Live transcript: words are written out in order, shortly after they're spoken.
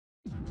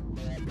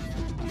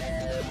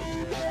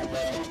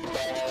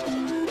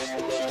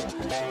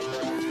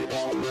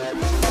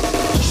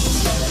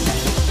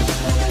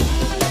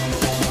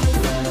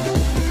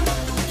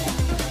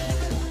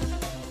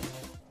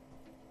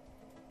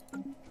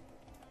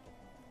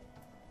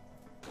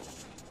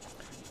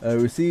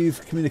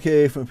Received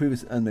communique from a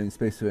previous unknown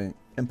space-faring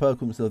empire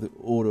called themselves the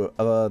Order of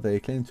Ava. They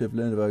claim to have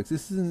learned of our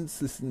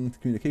existence, listened to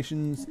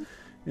communications.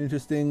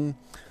 Interesting.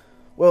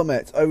 Well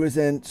met. I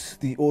resent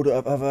the Order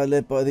of Ava,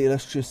 led by the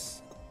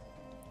illustrious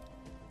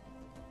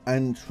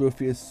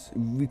Antrophius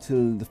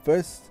Rital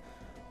I.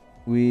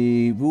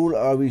 We rule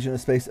our region of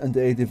space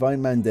under a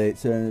divine mandate,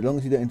 so as long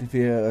as you don't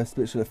interfere in our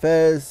spiritual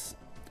affairs,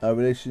 our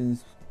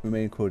relations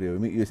remain cordial. We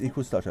meet you as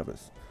equal star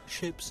travelers.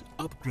 Ships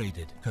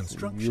upgraded.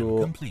 Construction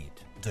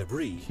complete.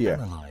 Debris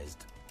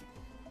analyzed.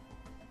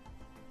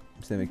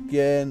 Same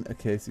again.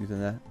 Okay, so you've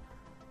done that.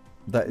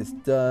 That is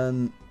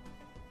done.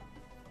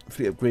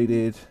 Fleet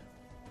upgraded.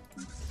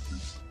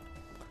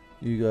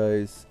 You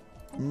guys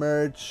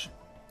merge.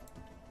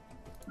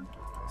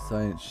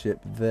 Science ship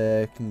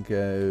there can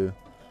go.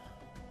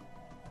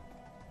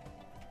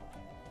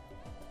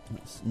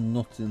 It's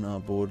not in our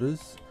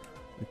borders.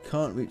 We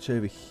can't reach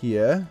over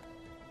here.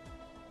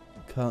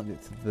 We can't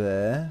get to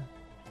there.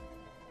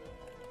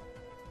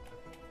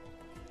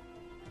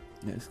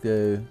 Let's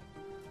go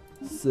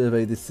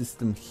survey the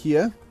system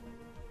here.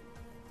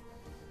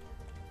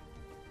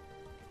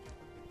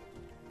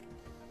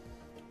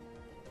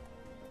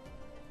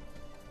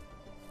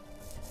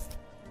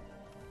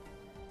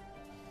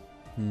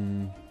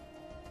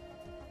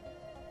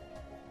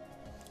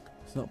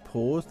 It's not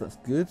paused, that's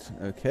good.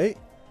 Okay.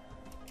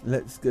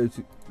 Let's go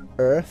to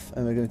Earth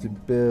and we're going to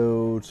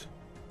build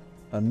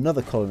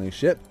another colony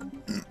ship.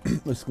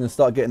 We're just going to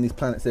start getting these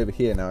planets over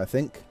here now, I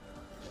think.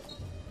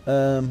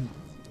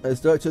 As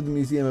director of the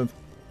Museum of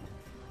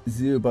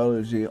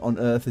Zoobiology on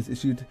Earth has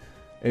issued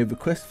a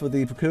request for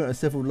the procurement of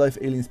several life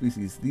alien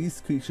species.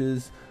 These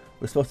creatures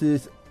were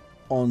spotted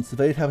on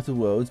surveyed habitable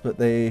worlds, but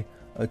they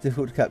are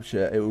difficult to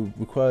capture. It will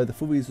require the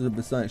full resources of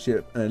the science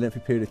ship and a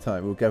lengthy period of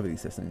time. We'll gather these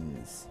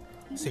specimens.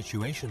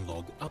 Situation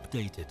log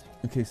updated.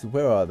 Okay, so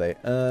where are they?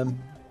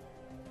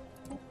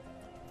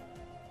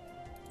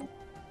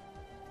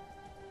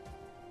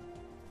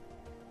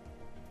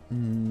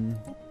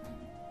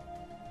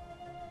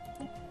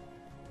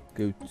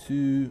 Go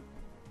to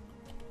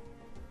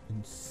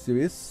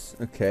Sirius.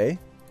 Okay.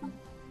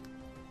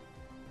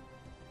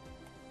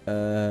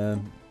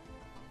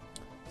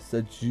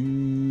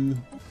 Saju.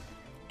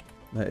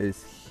 That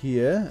is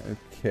here.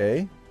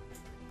 Okay.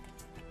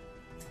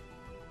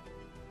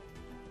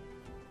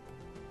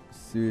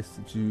 Sirius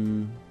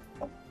Saju.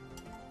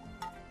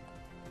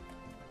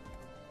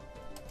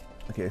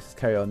 Okay, let's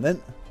carry on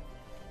then.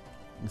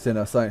 We'll send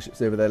our science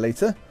ships over there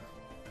later.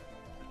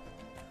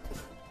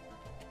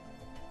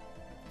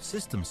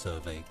 System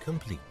survey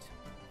complete.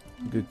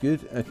 Good,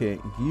 good. Okay,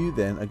 you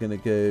then are going to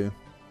go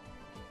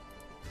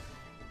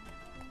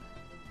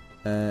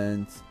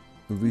and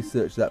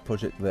research that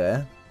project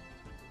there.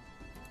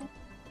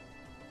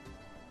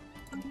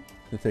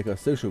 We'll take our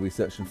social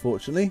research,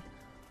 unfortunately,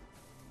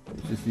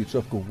 which is the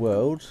tropical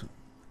world.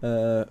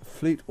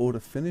 Fleet order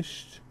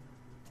finished.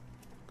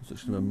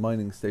 Construction of a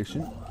mining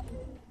station.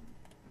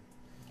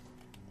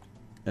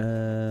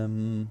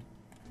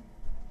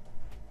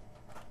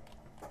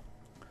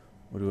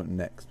 What do we want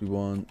next? We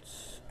want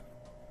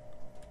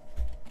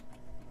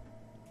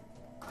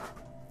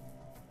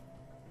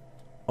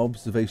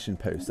observation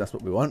post. That's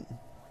what we want.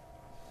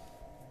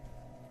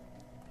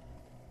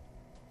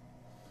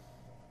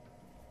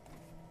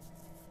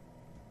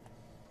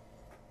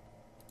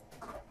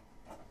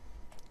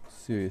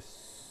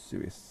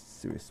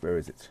 Sirius. Where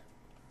is it?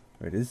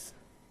 There it is.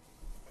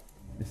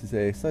 This is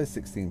a size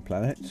 16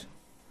 planet.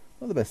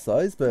 Not the best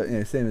size, but you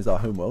know, same as our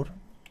homeworld.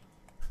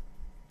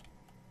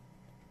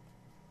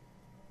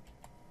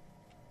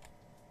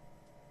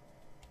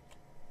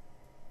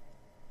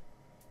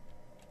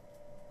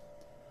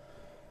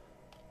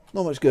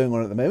 Not much going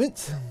on at the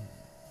moment.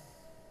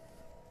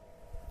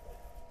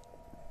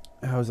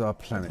 How's our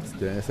planet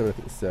doing? Let's have a look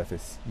at the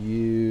surface.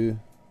 You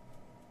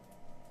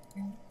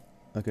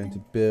are going to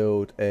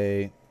build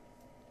a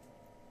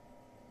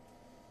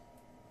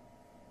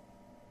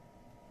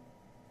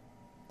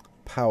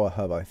power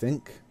hub, I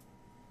think.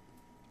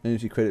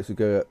 Energy credits will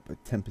go up by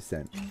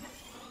 10%.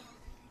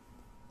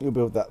 We'll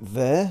build that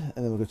there,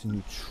 and then we'll go to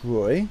New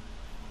Troy.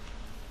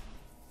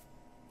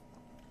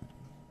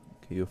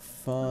 Okay, you're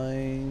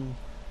fine.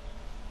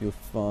 You're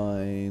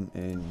fine,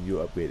 and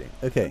you're upgrading.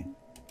 Okay.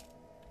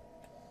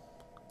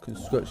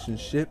 Construction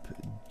ship,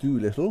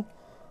 Doolittle.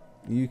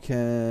 You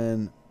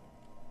can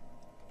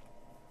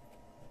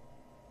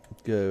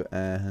go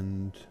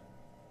and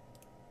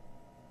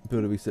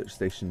build a research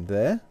station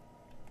there.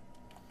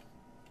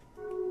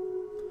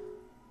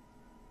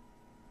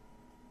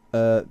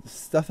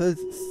 Stafford,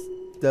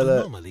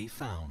 Stella. Anomaly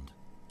found.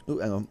 Oh,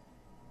 hang on.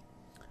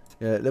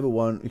 Yeah, level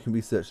 1, you can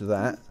research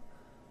that.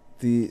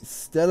 The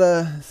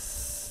Stafford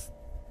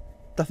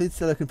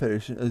Stellar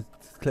Confederation has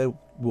declared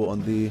war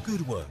on the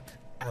Good work.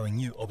 Our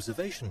new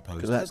observation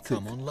post has Galactic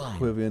come online,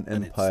 Quirian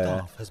and its Empire.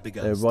 staff has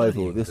begun Their rival.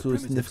 studying This the will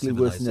primitive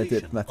significantly worsen their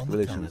civilization diplomatic on the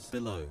relations.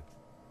 planet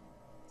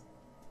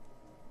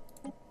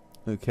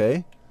below.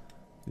 Okay.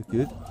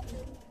 Good.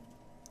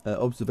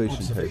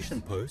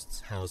 Observation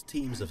posts house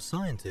teams of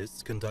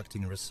scientists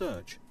conducting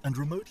research and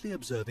remotely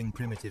observing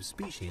primitive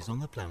species on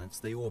the planets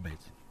they orbit.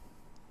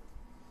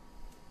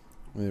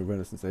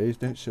 Renaissance Age,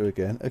 don't show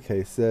again.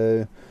 Okay,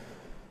 so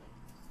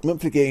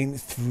monthly gain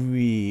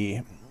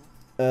 3.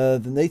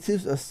 The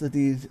natives are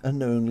studied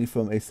unknowingly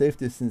from a safe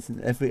distance, and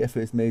every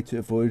effort is made to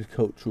avoid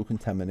cultural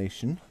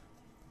contamination.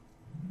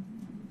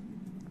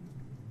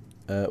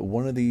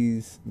 One of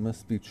these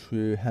must be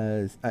true,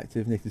 has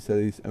active native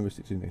studies and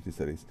restricted native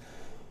studies.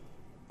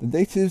 The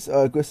natives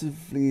are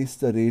aggressively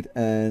studied,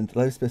 and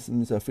live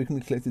specimens are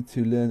frequently collected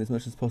to learn as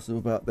much as possible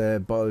about their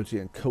biology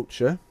and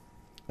culture.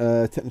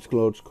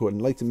 Technological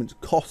enlightenment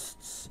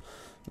costs.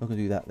 I'm not going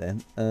to do that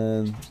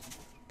then.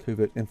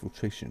 Covert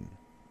infiltration.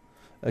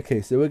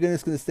 Okay, so we're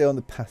just going to stay on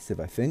the passive,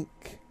 I think.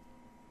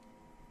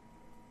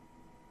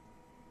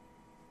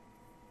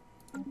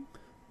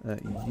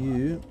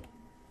 You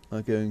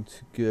are going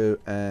to go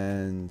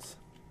and...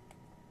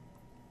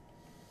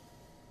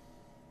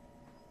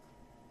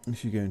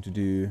 What you're going to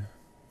do...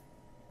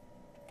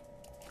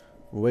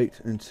 Wait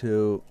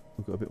until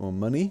we've got a bit more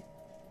money.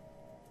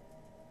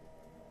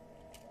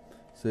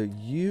 So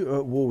you are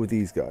at war with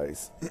these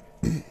guys.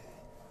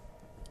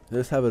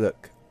 Let's have a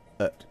look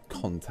at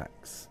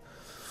contacts.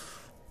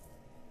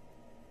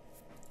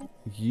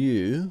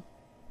 You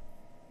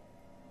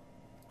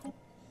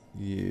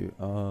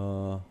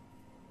are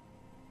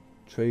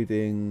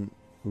trading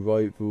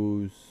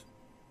rivals,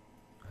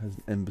 has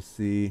an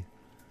embassy,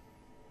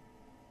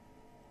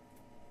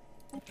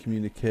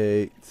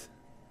 communicate.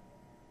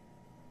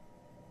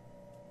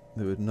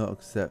 They would not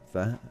accept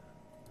that.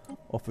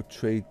 Offer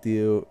trade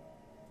deal.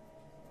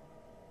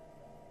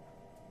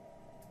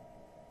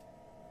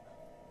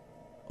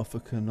 Offer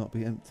cannot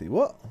be empty.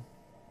 What?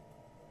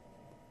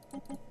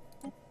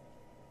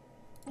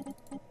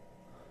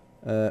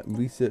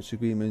 Research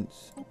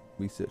agreements.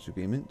 Research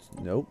agreements.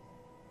 Nope.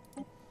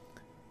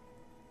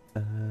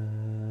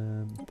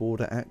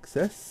 Border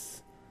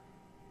access.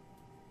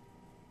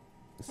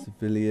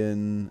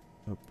 Civilian.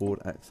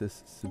 Border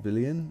access.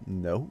 Civilian.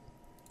 No.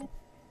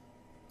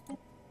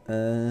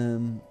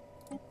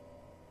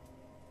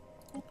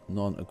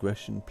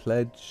 Non-aggression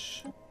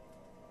pledge.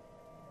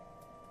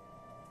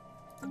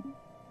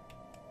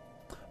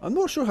 I'm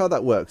not sure how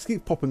that works.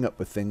 Keep popping up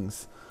with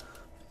things.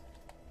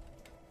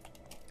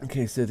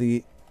 Okay, so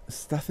the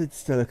Stafford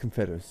Stellar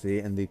Confederacy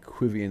and the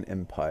Quirian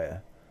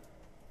Empire.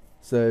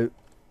 So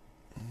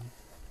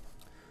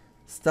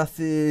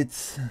Stafford,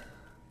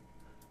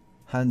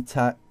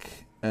 Hantak,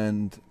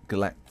 and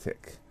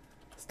Galactic.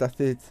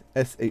 Stafford,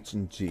 S, H,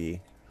 and G.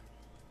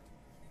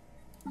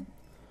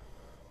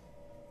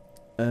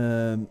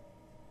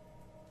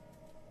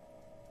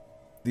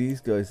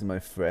 These guys are my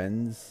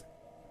friends.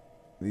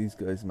 These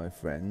guys are my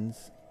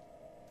friends.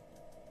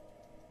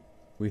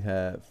 We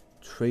have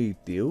trade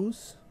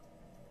deals.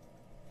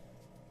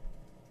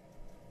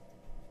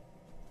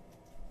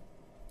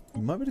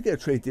 We might be able to get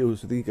trade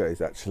deals with these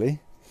guys actually.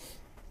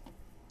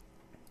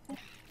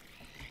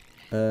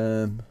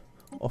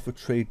 Offer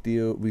trade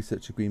deal,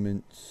 research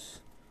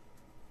agreements.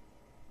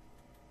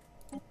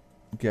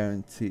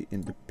 Guarantee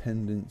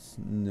independence.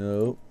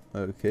 No.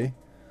 Okay.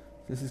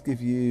 So let's just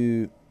give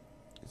you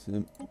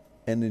some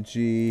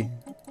energy.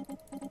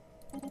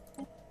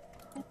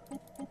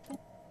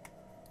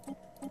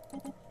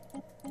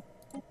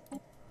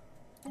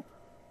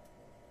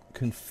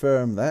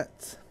 Confirm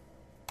that.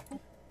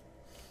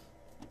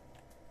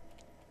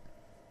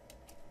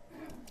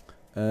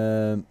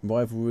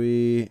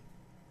 Rivalry.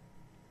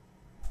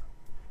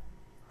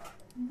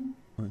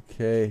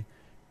 Okay.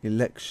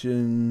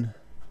 Election.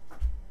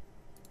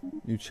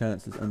 New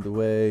chancellors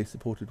underway.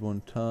 Supported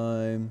one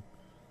time.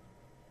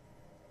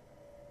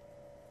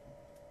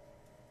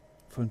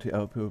 Frontier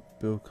output,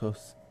 build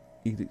costs,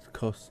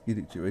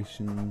 edict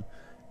duration,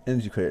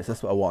 energy credits.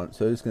 That's what I want.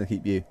 So I'm just going to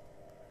keep you.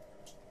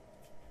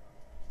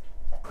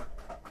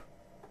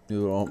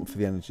 You're on for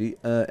the energy.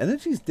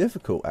 Energy is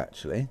difficult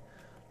actually.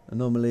 And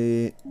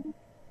normally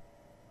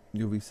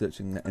you're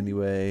researching that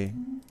anyway.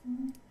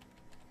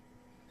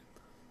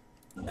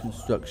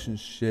 Construction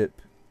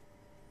ship.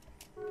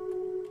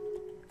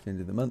 End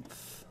of the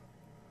month.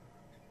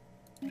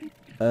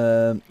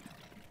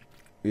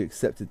 We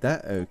accepted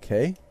that.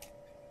 Okay.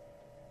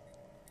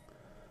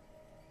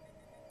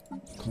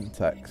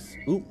 Contacts.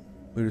 Ooh,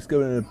 we're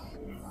discovering an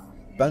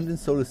abandoned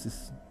solar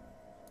system.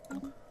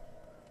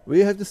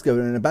 We have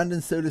discovered an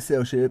abandoned solar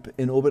sail ship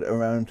in orbit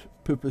around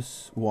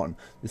Purpose 1.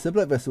 The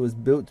sublight vessel was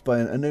built by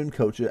an unknown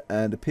culture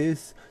and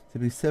appears to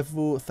be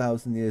several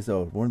thousand years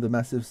old. One of the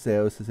massive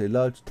sails has a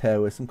large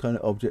tear where some kind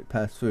of object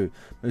passed through,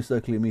 most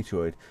likely a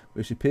meteoroid,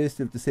 which appears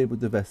to have disabled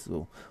the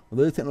vessel.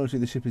 Although the technology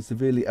of the ship is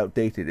severely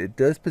outdated, it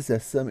does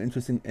possess some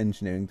interesting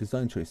engineering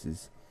design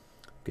choices.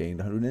 Gained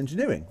 100 in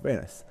engineering. Very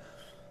nice.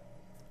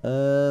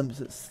 So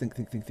let's think.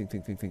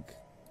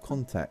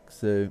 Contact.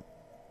 So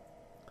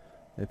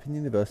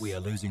Opinion of us. We are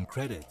losing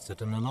credits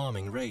at an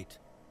alarming rate.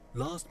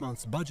 Last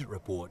month's budget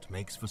report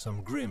makes for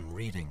some grim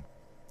reading.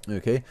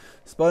 Okay.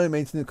 Spy and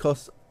maintenance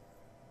costs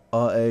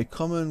are a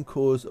common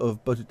cause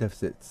of budget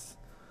deficits.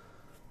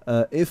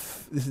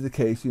 If this is the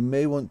case, you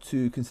may want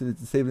to consider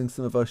disabling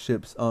some of our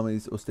ships,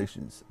 armies, or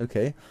stations.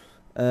 Okay.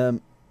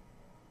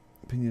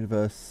 Opinion of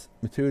us.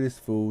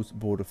 Materialist fools,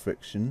 border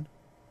friction.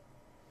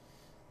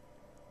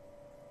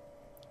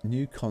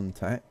 New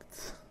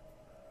contact.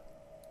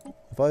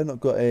 Have I not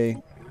got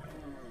a...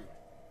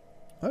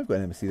 I've got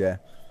an embassy there.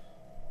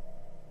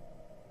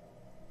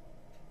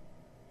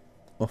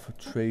 Offer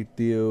trade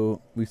deal,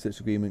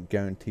 research agreement,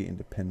 guarantee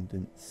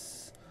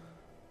independence.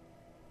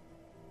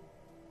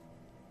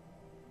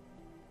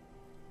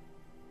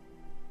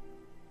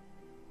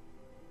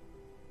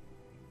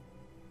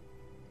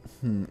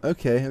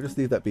 Okay, I'll just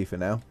leave that be for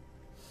now.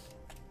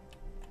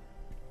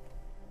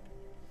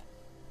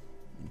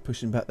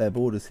 Pushing back their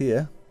borders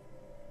here.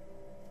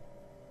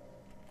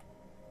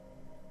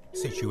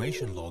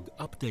 Situation log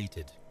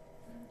updated.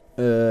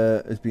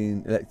 Has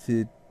been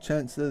elected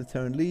Chancellor of the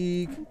Terran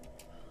League.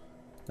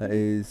 That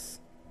is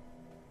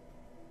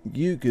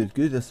you. Good.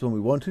 That's the one we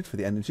wanted for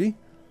the energy.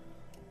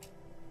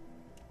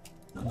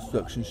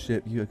 Construction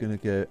ship. You are going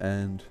to go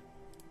and...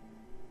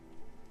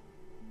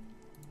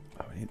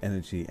 Oh, we need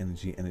energy.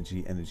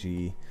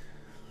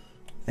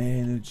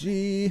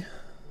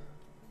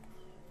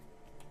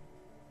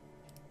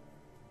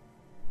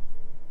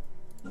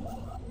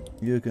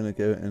 You're going to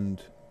go and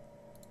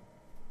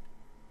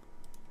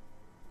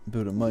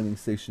build a mining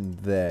station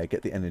there.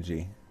 Get the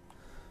energy.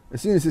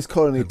 As soon as this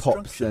colony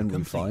pops, then we'll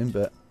be fine,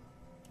 but...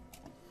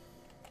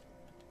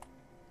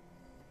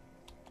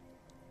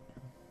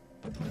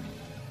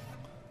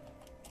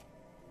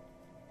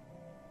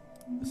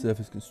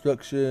 Surface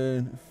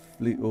construction,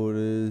 fleet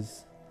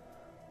orders.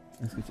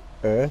 Let's go to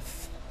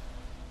Earth.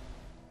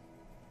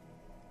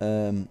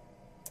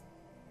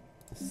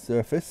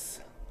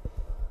 Surface.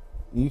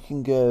 You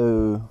can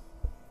go...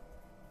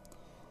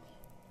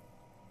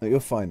 Oh, you're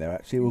fine there,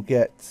 actually. We'll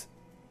get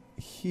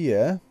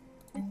here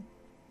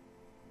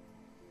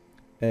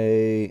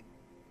a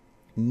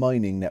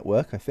mining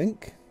network, I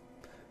think,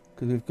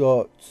 because we've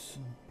got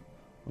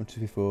 1, 2,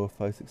 3, 4,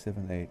 5, 6,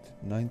 7, 8,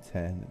 9,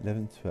 10,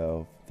 11,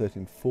 12,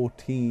 13,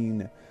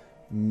 14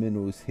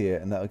 minerals here,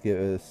 and that'll give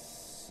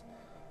us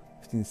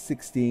 15,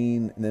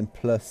 16, and then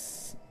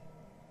plus,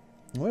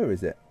 where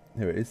is it?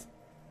 Here it is.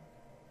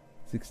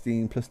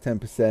 16 plus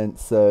 10%,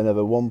 so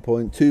another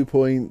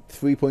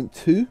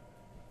 3.2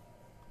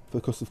 for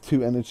the cost of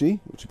 2 energy,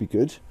 which would be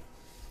good.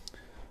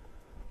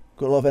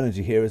 Got a lot of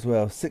energy here as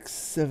well. 6,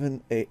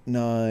 7, 8,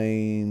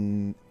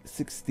 9,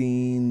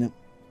 16,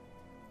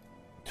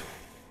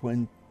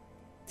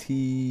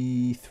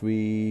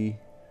 23,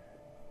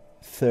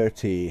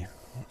 30.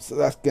 So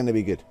that's going to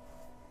be good.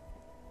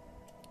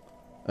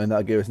 And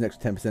that'll give us an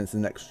extra 10%, so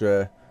an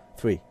extra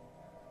 3.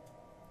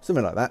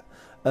 Something like that.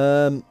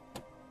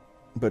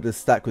 But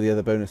just stack with the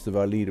other bonus of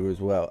our leader as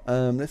well.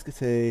 Let's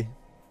get a...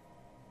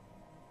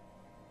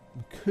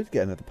 We could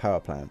get another power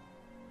plant.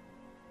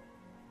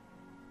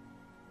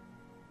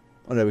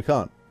 Oh no, we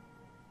can't.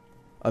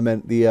 I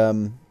meant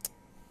the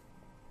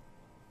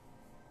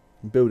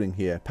building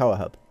here, power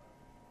hub.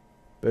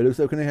 But it looks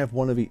like we can only have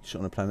one of each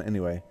on a planet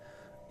anyway.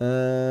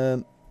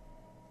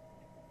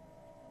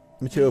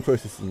 Material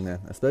processing then,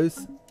 I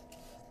suppose.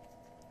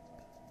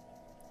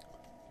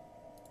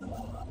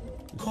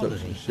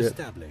 Colony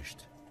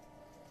established.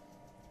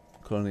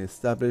 Colony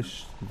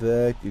established.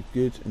 There,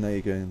 good. And now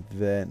you're going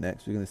there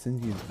next. We're going to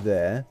send you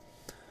there.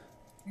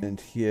 And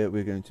here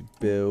we're going to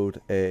build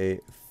a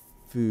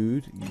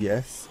food,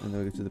 yes, and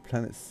then we go to the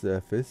planet's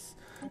surface.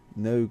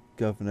 No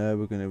governor.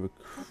 We're going to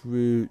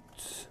recruit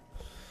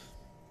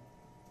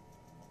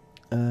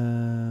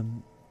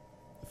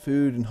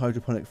food and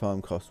hydroponic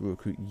farm costs. We'll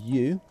recruit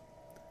you,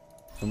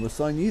 and we'll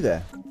assign you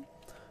there.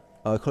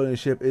 Our colony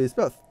ship is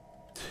about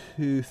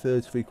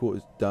 2/3,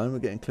 3/4 done. We're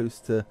getting close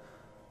to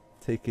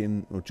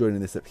taking or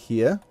joining this up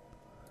here.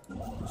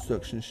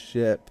 Construction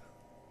ship.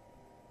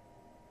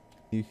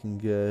 You can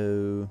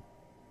go.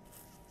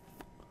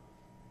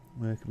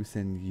 Where could we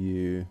send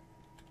you?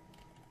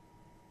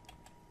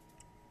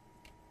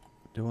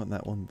 Do I want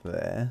that one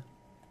there?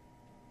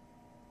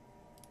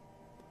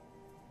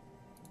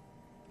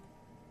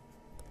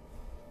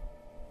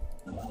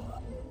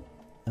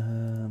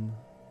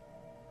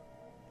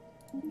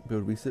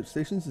 Build research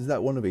stations. Is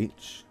that one of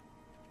each?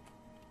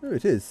 Oh,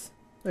 it is.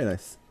 Very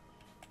nice.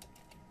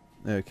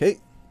 Okay.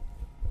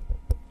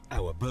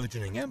 Our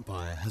burgeoning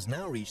empire has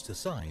now reached a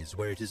size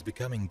where it is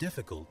becoming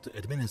difficult to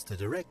administer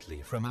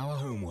directly from our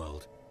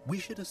homeworld. We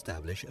should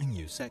establish a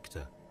new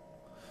sector.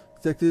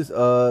 Sectors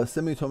are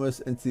semi-autonomous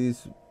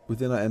entities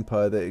within our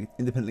empire that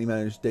independently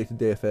manage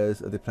day-to-day affairs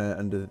of the planet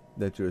under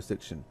their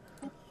jurisdiction.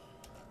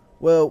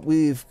 Well,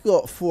 we've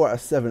got 4 out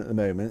of 7 at the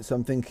moment, so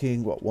I'm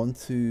thinking, what, 1,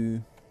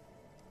 2,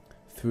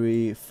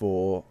 3,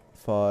 4,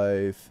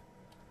 5,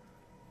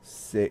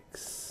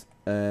 6,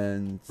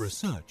 and...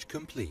 Research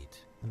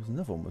complete. There was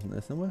another one, wasn't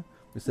there, somewhere?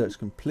 Research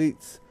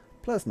complete.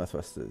 Plasma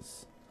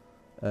thrusters.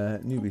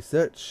 New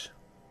research.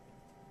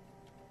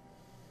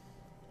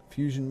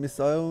 Fusion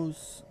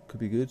missiles could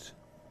be good.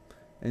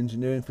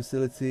 Engineering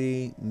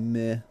facility,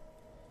 meh.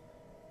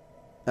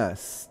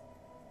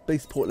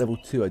 Spaceport level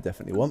 2 I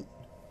definitely want.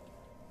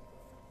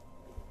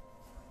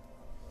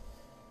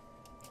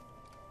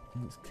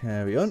 Let's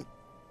carry on.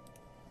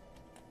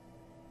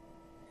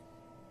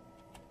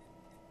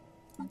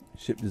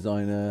 Ship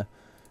designer,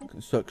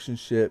 construction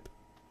ship,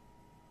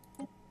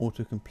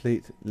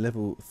 autocomplete,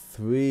 level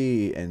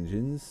 3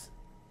 engines.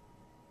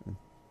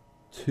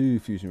 2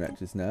 fusion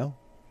reactors now.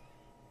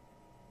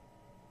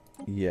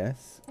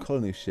 Yes.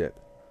 Colony ship.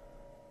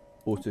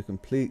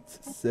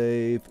 Autocomplete.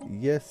 Save.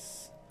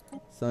 Yes.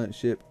 Science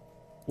ship.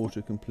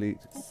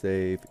 Autocomplete.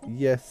 Save.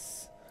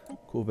 Yes.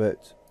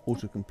 Corvette.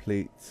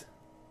 Autocomplete.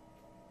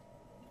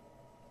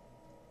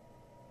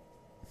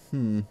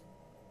 No,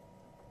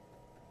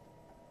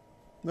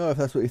 if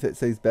that's what you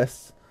says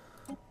best.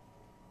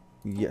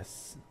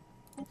 Yes.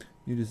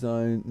 New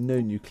design. No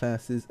new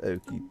classes.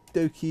 Okie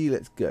dokie.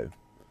 Let's go.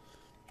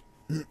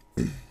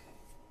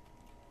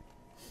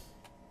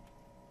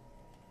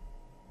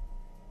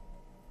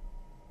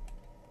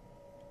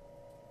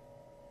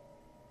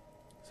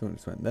 Someone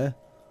just went there.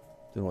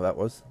 Don't know what that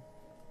was.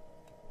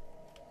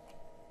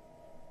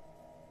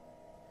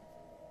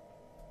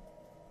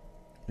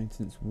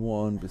 Maintenance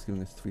 1, but it's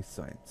giving us 3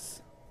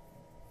 sites.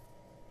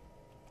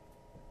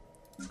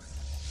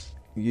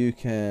 You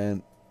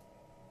can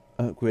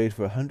upgrade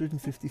for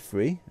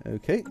 153.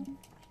 Okay.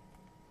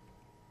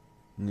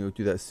 And you'll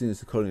do that as soon as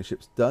the colony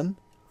ship's done.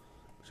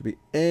 Should be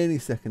any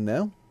second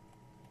now.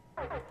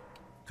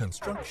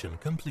 Construction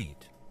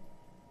complete.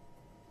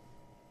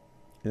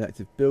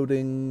 Inactive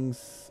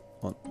buildings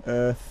on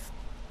Earth.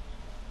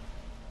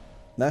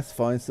 That's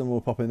fine. Someone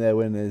will pop in there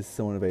when there's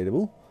someone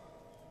available.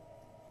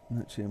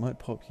 Actually, I might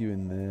pop you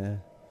in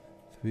there.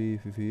 3.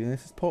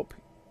 Let's just pop.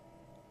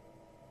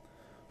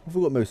 What have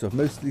we got most of?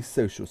 Mostly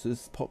social. So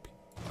let's pop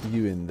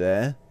you in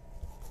there.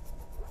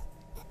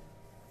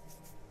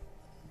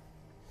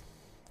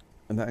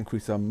 And that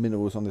increases our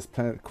minerals on this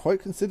planet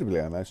quite considerably,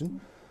 I imagine.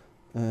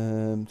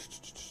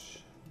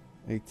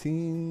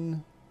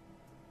 18.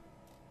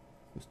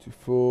 Plus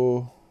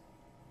 24.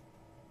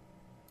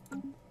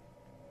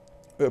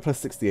 We're at plus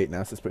 68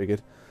 now, so that's pretty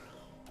good.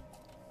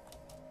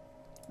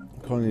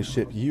 Colony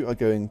ship, you are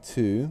going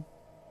to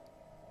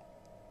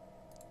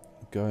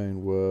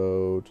Going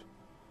World.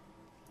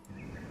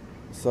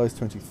 Size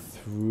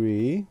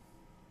 23.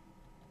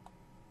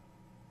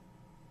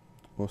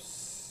 Or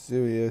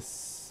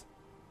Sirius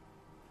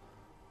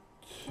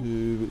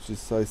 2, which is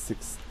size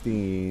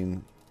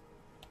 16.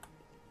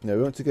 No,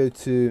 we want to go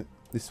to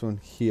this one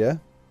here.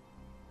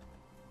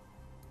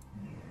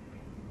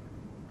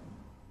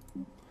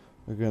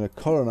 We're going to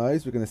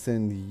colonize. We're going to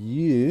send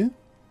you.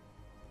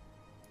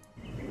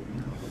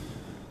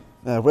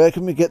 Now, where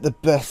can we get the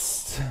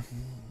best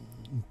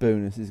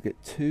bonuses?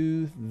 Get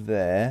 2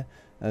 there.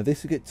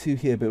 This will get 2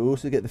 here, but we'll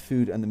also get the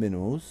food and the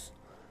minerals.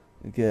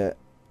 We get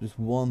just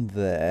 1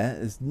 there.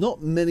 There's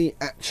not many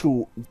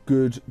actual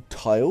good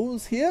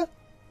tiles here,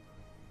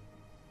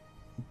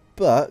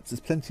 but there's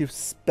plenty of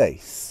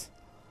space.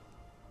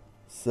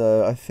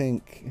 So I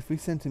think if we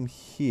sent him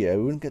here,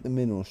 we wouldn't get the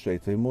minerals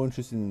straight away. We're more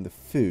interested in the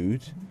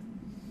food.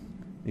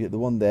 You get the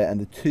 1 there,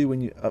 and the 2 when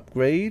you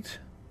upgrade.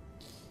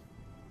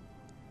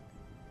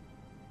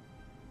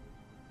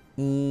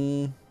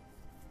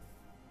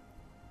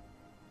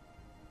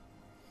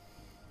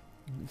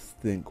 Let's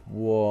think.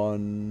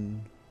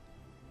 1,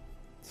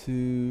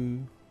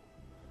 2,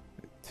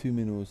 2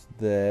 minerals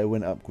there.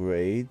 When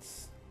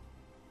upgrades,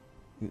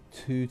 you get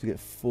 2 to get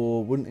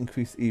 4. Wouldn't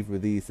increase either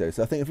of these though.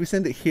 So I think if we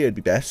send it here, it'd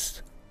be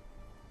best.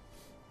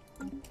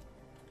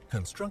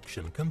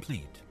 Construction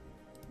complete.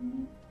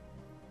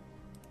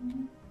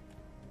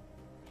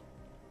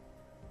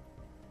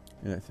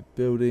 Inactive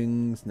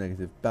buildings,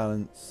 negative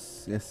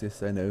balance. Yes,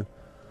 yes, I know.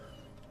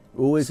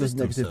 Always was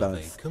negative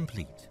balance.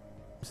 Complete.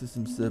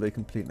 System survey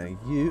complete. Now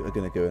you are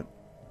going to go and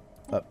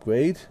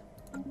upgrade.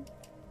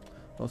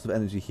 Lots of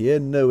energy here.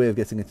 No way of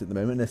getting it at the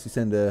moment unless you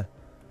send a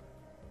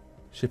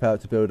ship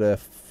out to build a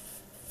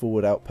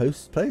forward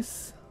outpost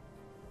place.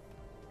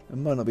 It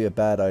might not be a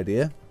bad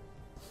idea.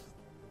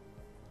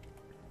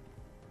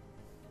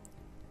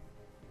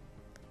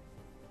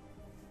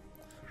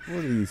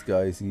 What do these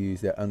guys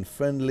use? They're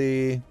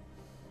unfriendly.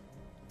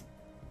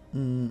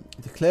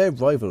 Declare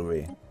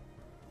rivalry.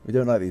 We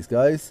don't like these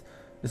guys.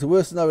 It's the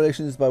worst in our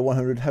relations by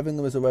 100. Having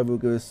them as a rival will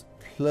give us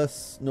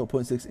plus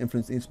 0.6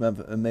 influence each month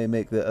and may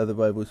make the other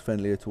rivals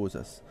friendlier towards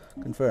us.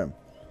 Confirm.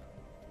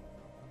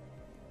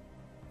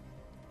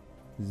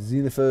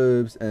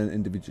 Xenophobes and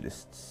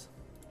individualists.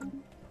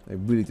 They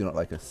really do not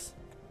like us.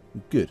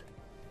 Good.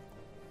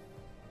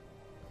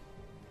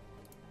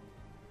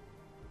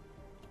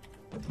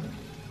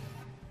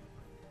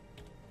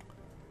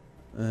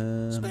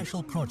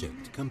 Special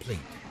project complete.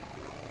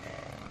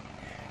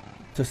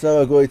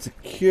 Tosagoid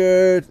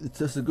secured. The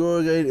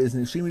Tosagoid is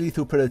an extremely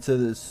lethal predator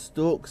that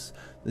stalks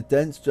the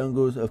dense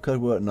jungles of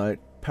Cudworth at night.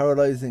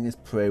 paralyzing its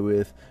prey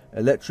with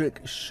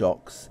electric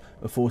shocks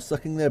before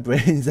sucking their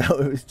brains out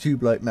of its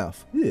tube-like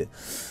mouth. Yeah.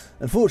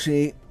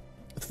 Unfortunately,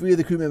 3 of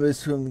the crew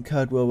members from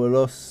Cadwell were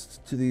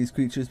lost to these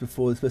creatures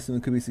before the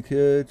specimen could be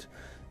secured.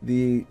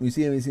 The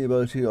Museum of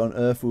Xenobiology on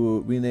Earth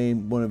will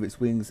rename one of its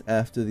wings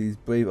after these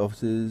brave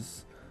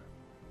officers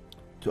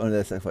to honor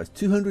their sacrifice.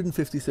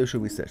 250 social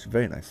research.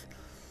 Very nice.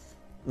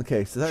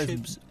 Okay, so that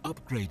Ships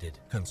upgraded.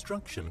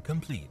 Construction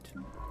complete.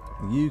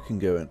 You can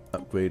go and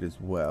upgrade as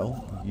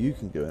well. You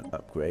can go and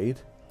upgrade.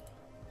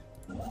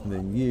 And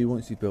then you,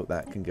 once you've built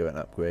that, can go and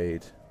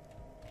upgrade.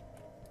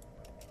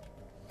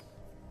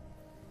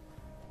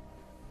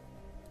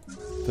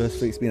 First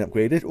fleet's been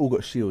upgraded. All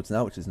got shields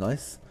now, which is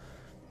nice.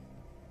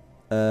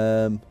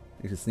 You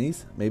can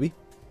sneeze, maybe.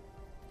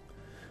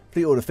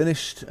 Fleet order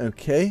finished.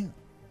 Okay.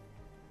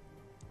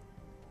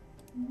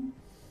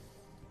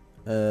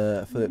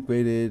 Fully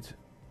upgraded.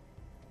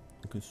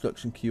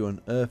 Construction queue on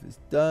Earth is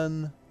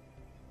done.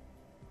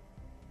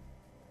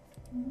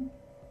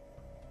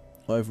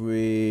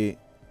 Ivory.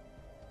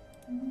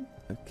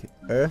 Okay,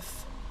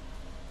 Earth.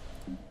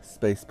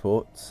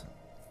 Spaceport.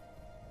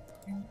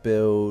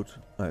 Build.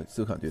 Oh,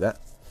 still can't do that.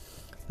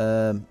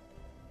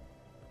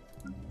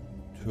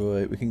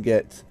 Troy. We can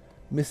get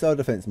missile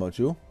defense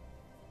module.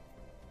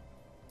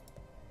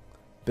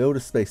 Build a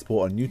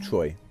spaceport on New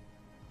Troy.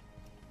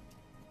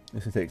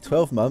 This will take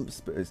 12 months,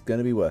 but it's going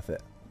to be worth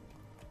it.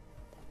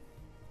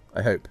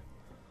 I hope.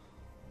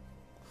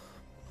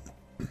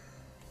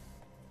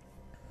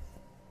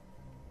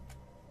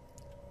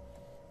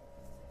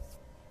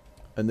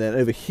 And then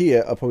over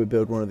here, I'll probably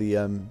build one of the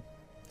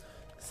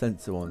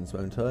sensor ones,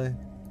 won't I?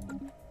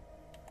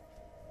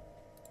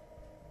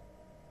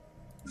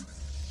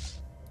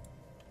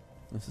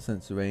 That's the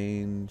sensor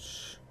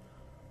range.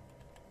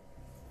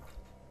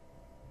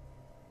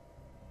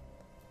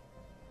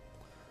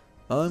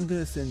 I'm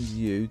going to send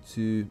you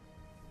to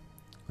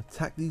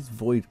attack these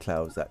void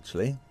clouds,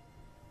 actually.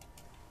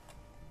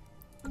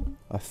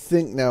 I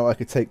think now I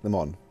could take them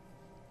on.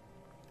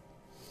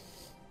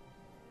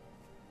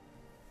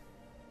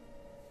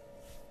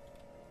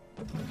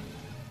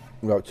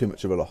 Without too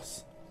much of a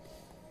loss.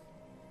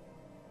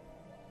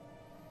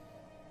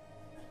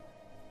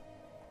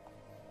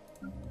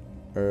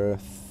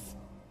 Earth.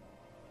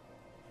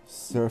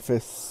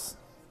 Surface.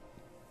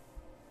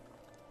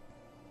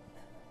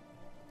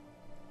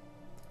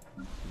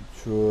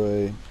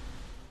 Troy.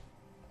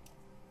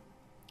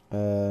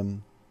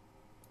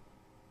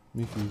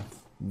 Move you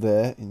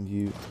there and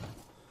you.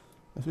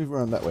 Let's move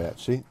around that way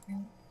actually.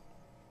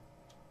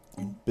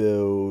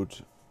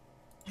 Build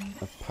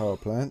a power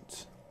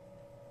plant.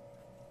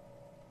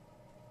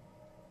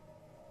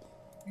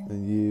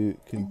 And you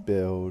can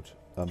build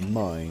a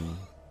mine.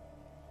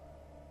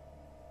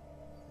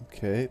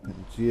 Okay,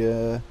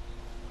 Pangea.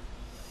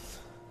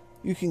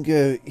 You can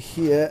go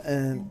here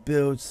and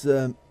build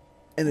some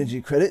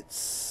energy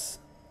credits.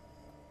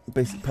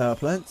 Basic power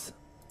plant.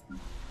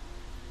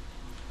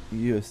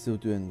 You are still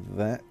doing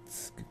that.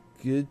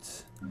 Good.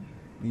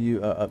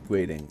 You are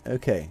upgrading.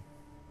 Okay.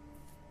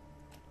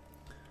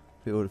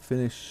 The order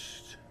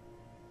finished.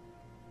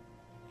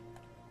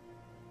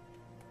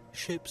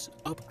 Ships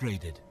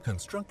upgraded.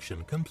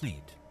 Construction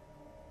complete.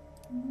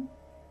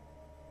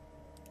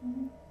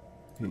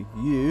 Okay,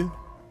 you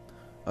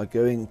are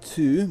going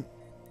to go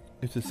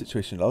to the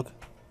situation log.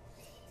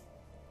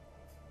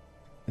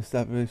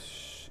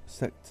 Establish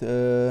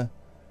sector.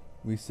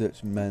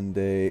 Research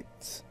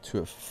mandate.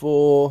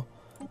 204.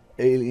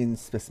 Alien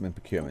specimen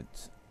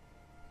procurement.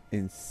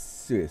 In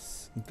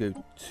Sirius. Go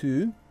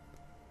to.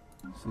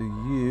 So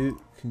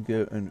you can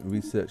go and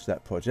research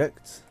that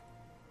project.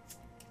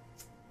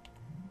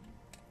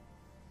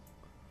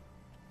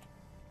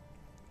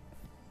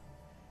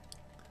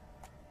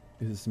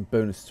 This is some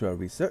bonus to our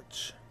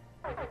research.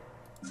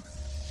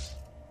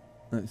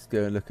 Let's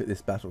go and look at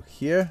this battle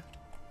here.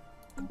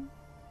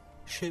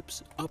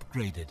 Ships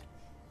upgraded.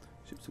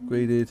 Ships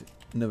upgraded.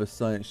 Another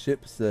science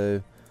ship,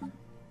 so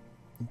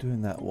I'm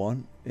doing that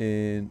one.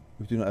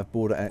 We do not have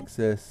border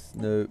access.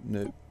 No.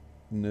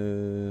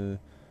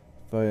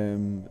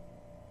 Biome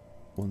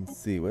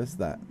 1C. Where's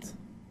that?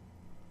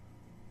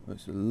 Oh,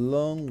 it's a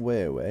long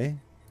way away.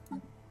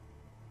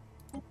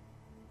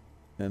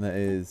 And that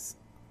is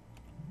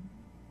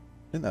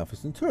in Alpha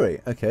Centauri.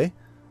 Okay.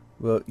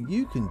 Well,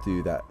 you can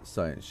do that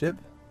science ship.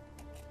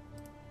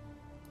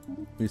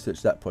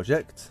 Research that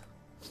project.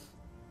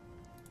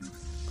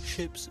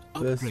 Ships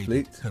First upgraded.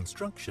 fleet.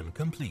 Construction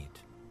complete.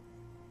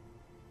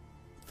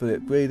 Fully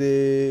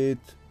upgraded.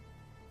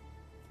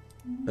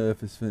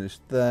 Earth has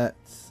finished that.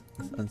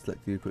 Let's unselect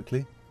you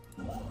quickly.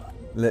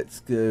 Let's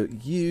go.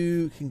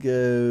 You can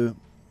go.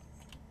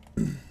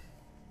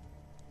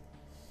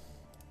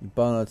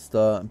 Barnard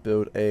Star and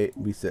build a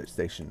research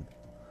station.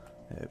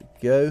 There we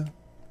go.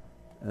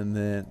 And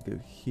then go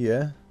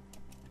here.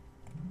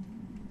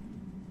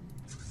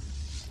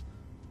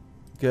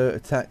 Go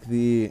attack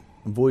the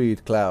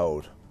void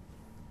cloud.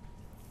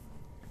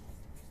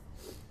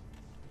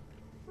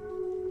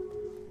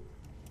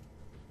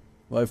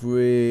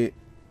 Rivalry.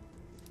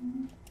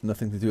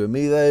 Nothing to do with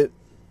me though.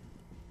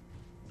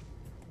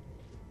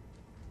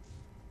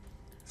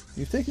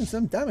 You've taken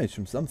some damage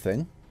from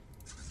something.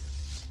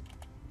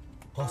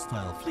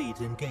 Hostile fleet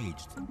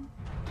engaged.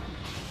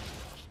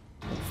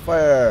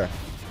 Fire!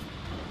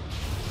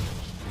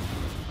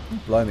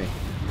 Blimey.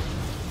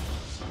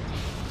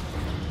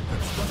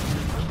 Construction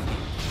complete.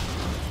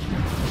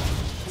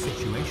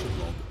 Situation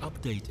log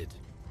updated.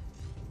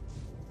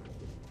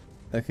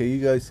 Okay,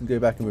 you guys can go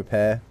back and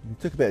repair. You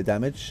took a bit of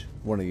damage.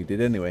 One of you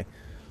did anyway.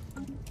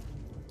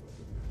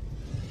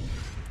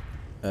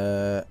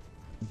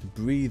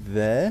 Debris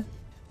there.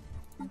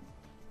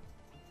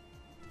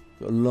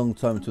 Got a long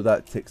time until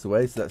that ticks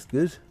away, so that's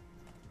good.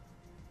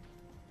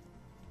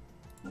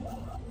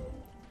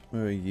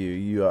 Where are you?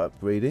 You are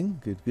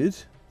upgrading. Good, good.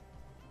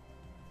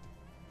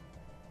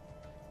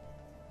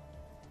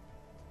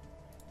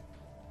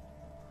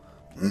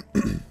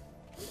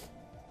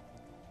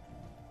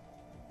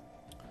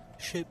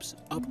 Ships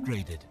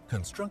upgraded.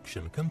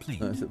 Construction complete.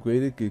 That's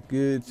upgraded. Good,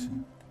 good.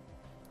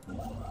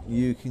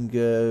 You can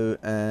go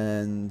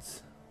and...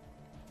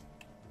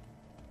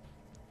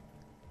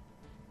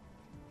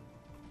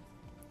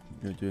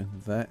 You're doing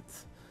that.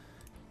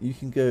 You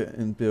can go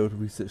and build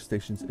research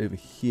stations over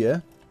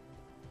here.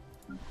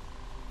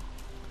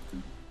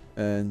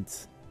 And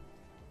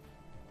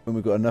when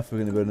we've got enough, we're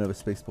going to build another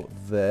spaceport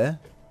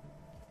there.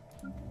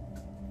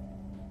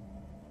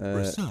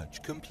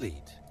 Research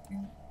complete.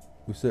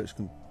 Research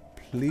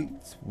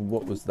complete.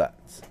 What was that?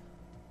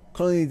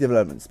 Colony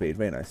development speed.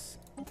 Very nice.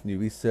 New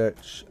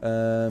research.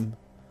 Subspace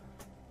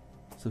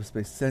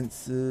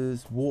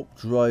sensors. Warp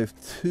drive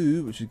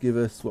 2, which would give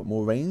us, what,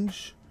 more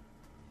range?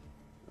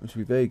 Which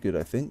would be very good,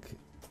 I think.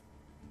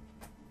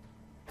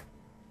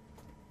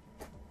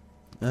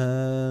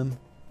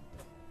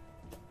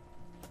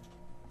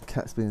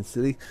 Cat's being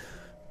silly.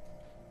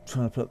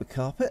 Trying to pull up the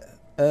carpet.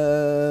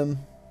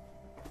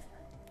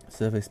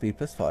 Survey speed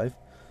 +5.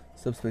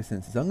 Subspace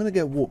sensors. I'm going to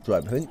get warp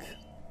drive, I think.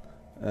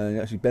 And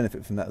you actually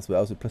benefit from that as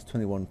well. So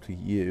 +21 to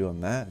you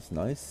on that. It's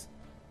nice.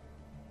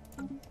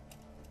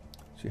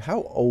 Actually,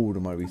 how old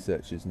are my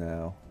researchers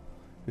now?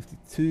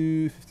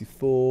 52,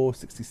 54,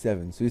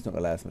 67. So he's not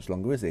going to last much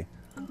longer, is he?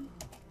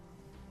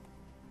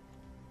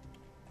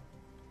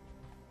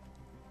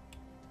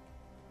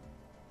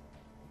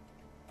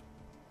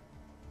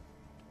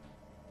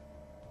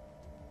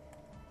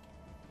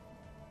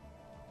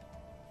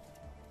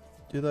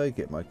 Did I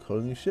get my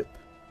colony ship?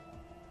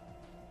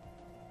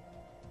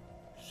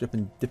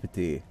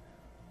 Serendipity.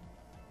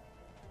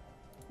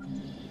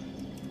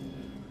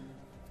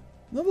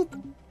 Not the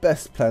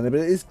best planet,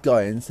 but it is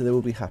Gaian, so they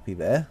will be happy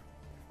there.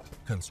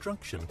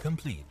 Construction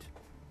complete.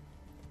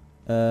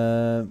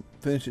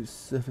 Finish its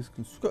surface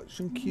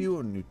construction queue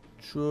on New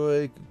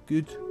Troy.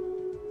 Good.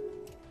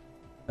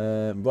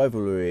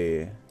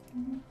 Rivalry.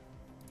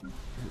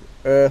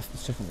 Earth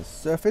is checking the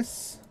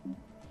surface.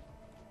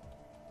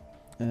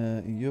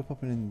 You're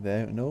popping in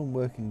there. No one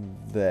working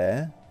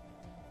there.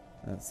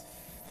 That's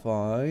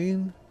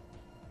fine.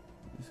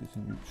 This is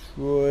New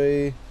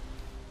Troy.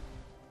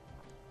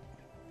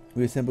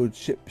 Reassembled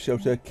ship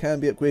shelter can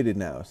be upgraded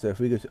now. So if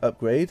we go to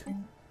upgrade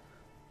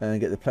and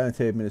get the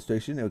planetary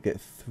administration, it'll get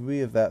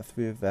 3 of that,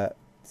 3 of that.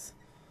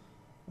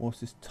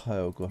 What's this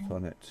tile got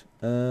on it?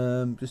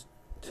 Just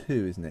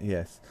 2, isn't it?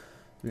 Yes.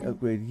 So we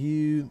upgrade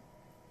you.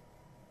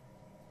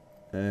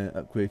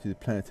 Upgrade to the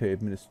planetary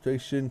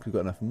administration because we've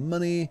got enough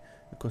money.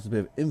 It costs a bit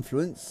of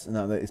influence, and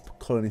now that is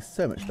colony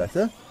so much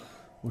better.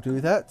 We'll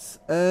do that.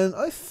 And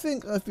I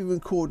think I've been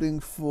recording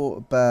for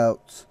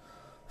about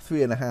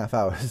 3.5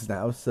 hours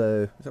now.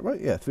 So is that right?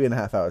 Yeah,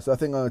 3.5 hours. So I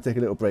think I'm going to take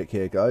a little break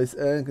here, guys,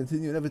 and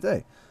continue another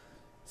day.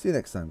 See you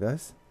next time,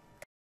 guys.